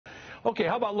Okay,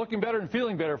 how about looking better and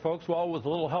feeling better, folks? Well, with a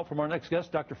little help from our next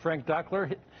guest, Dr. Frank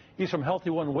Dockler. He's from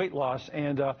HealthyOne Weight Loss,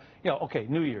 and okay,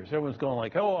 New Year's. Everyone's going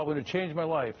like, oh, I'm going to change my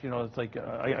life. It's like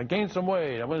I gained some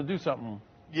weight. I'm going to do something.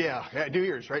 Yeah, New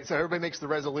Year's, right? So everybody makes the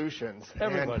resolutions.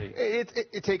 Everybody. And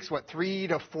it takes, what, 3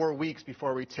 to 4 weeks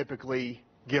before we typically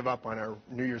give up on our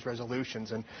New Year's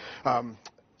resolutions. And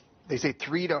they say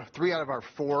three out of our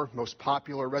 4 most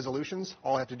popular resolutions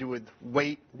all have to do with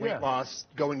weight loss,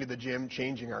 going to the gym,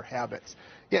 changing our habits.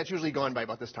 Yeah, it's usually gone by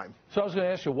about this time. So I was going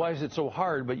to ask you, why is it so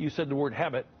hard? But you said the word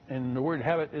habit, and the word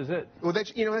habit is it. Well,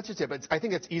 that's just it. But I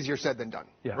think it's easier said than done.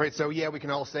 Yeah. Right? So, yeah, we can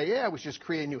all say, yeah, we should just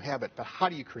create a new habit. But how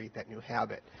do you create that new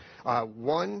habit?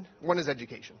 One is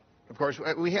education. Of course,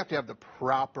 we have to have the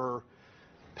proper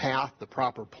path, the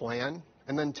proper plan,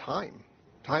 and then time.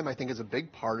 Time, I think, is a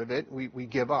big part of it. We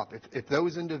give up. If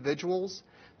those individuals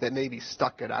that maybe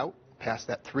stuck it out past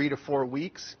that 3 to 4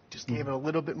 weeks, just gave it a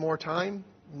little bit more time,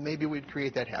 maybe we'd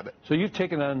create that habit. So you've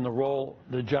taken on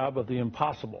the job of the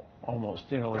impossible, almost,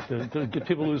 like to get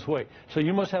people to lose weight. So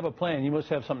you must have a plan. You must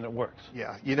have something that works.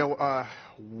 Yeah.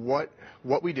 What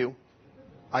we do,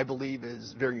 I believe,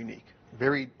 is very unique,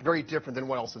 very, very different than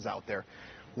what else is out there.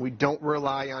 We don't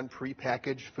rely on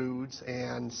prepackaged foods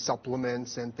and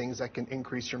supplements and things that can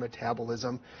increase your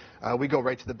metabolism. We go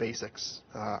right to the basics.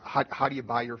 How do you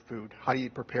buy your food? How do you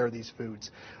prepare these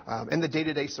foods? And the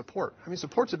day-to-day support. I mean,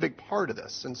 support's a big part of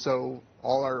this. And so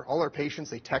all our patients,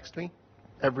 they text me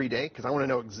every day because I want to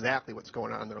know exactly what's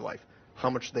going on in their life, how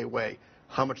much they weigh,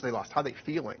 how much they lost, how they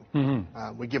feeling.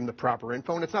 We give them the proper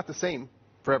info, and it's not the same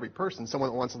for every person.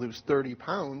 Someone that wants to lose 30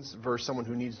 pounds versus someone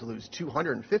who needs to lose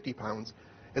 250 pounds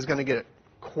is going to get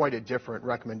quite a different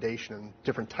recommendation and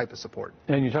different type of support.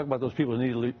 And you talk about those people who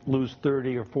need to lose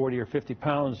 30 or 40 or 50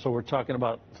 pounds, so we're talking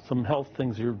about some health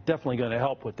things you're definitely going to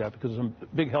help with that because there's a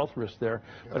big health risk there.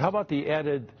 Yes. But how about the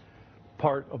added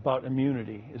part about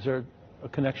immunity? Is there a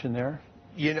connection there?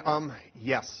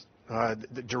 Yes,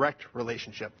 the direct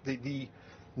relationship. The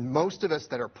most of us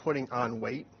that are putting on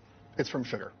weight, it's from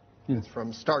sugar. It's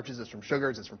from starches, it's from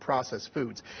sugars, it's from processed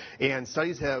foods. And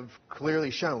studies have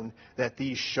clearly shown that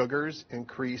these sugars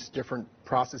increase different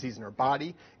processes in our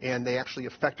body, and they actually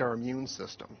affect our immune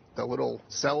system. The little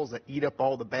cells that eat up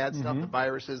all the bad stuff, the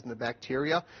viruses and the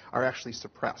bacteria, are actually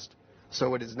suppressed.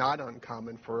 So it is not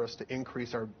uncommon for us to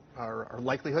increase our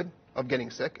likelihood of getting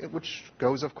sick, which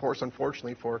goes, of course,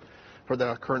 unfortunately, for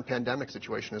the current pandemic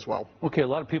situation as well. Okay, a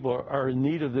lot of people are in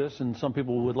need of this, and some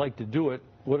people would like to do it.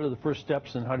 What are the first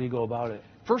steps, and how do you go about it?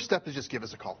 First step is just give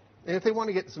us a call. And if they want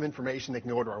to get some information, they can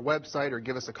go to our website or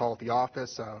give us a call at the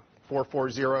office,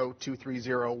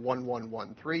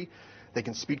 440-230-1113. They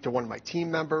can speak to one of my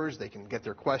team members. They can get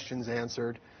their questions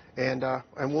answered. And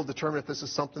we'll determine if this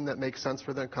is something that makes sense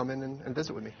for them to come in and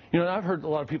visit with me. I've heard a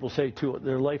lot of people say, too,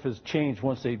 their life has changed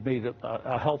once they've made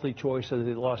a healthy choice that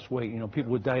they lost weight.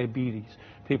 People with diabetes,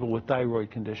 people with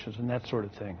thyroid conditions, and that sort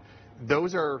of thing.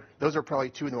 Those are probably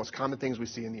 2 of the most common things we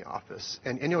see in the office.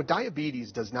 And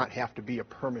diabetes does not have to be a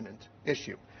permanent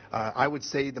issue. I would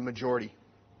say the majority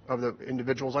of the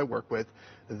individuals I work with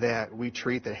that we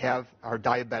treat that are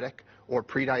diabetic or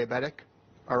pre-diabetic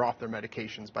are off their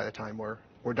medications by the time we're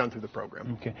done through the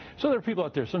program. Okay. So there are people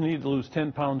out there, some need to lose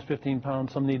 10 pounds, 15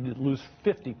 pounds, some need to lose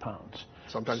 50 pounds.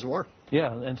 Sometimes more.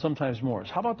 Yeah, and sometimes more.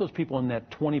 So how about those people in that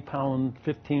 20-pound,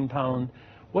 15-pound?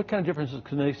 What kind of differences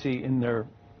can they see in their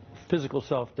physical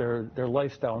self, their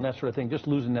lifestyle, and that sort of thing, just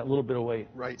losing that little bit of weight?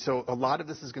 Right. So a lot of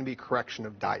this is going to be correction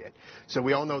of diet. So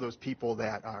we all know those people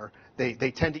that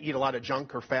they tend to eat a lot of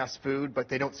junk or fast food, but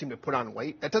they don't seem to put on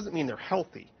weight. That doesn't mean they're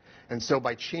healthy. And so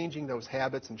by changing those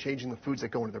habits and changing the foods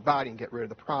that go into their body and get rid of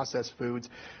the processed foods,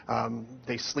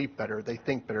 they sleep better, they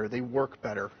think better, they work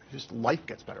better. Just life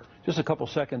gets better. Just a couple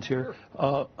seconds here.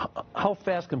 Sure. How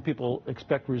fast can people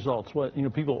expect results? What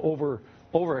people over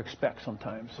expect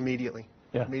sometimes. Immediately.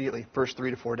 Yeah. Immediately. First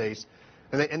 3 to 4 days.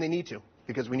 And they need to,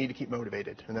 because we need to keep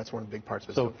motivated, and that's one of the big parts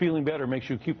of it. So feeling better makes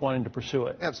you keep wanting to pursue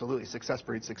it. Absolutely. Success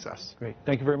breeds success. Great.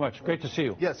 Thank you very much. Great to see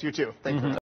you. Yes, you too. Thank you.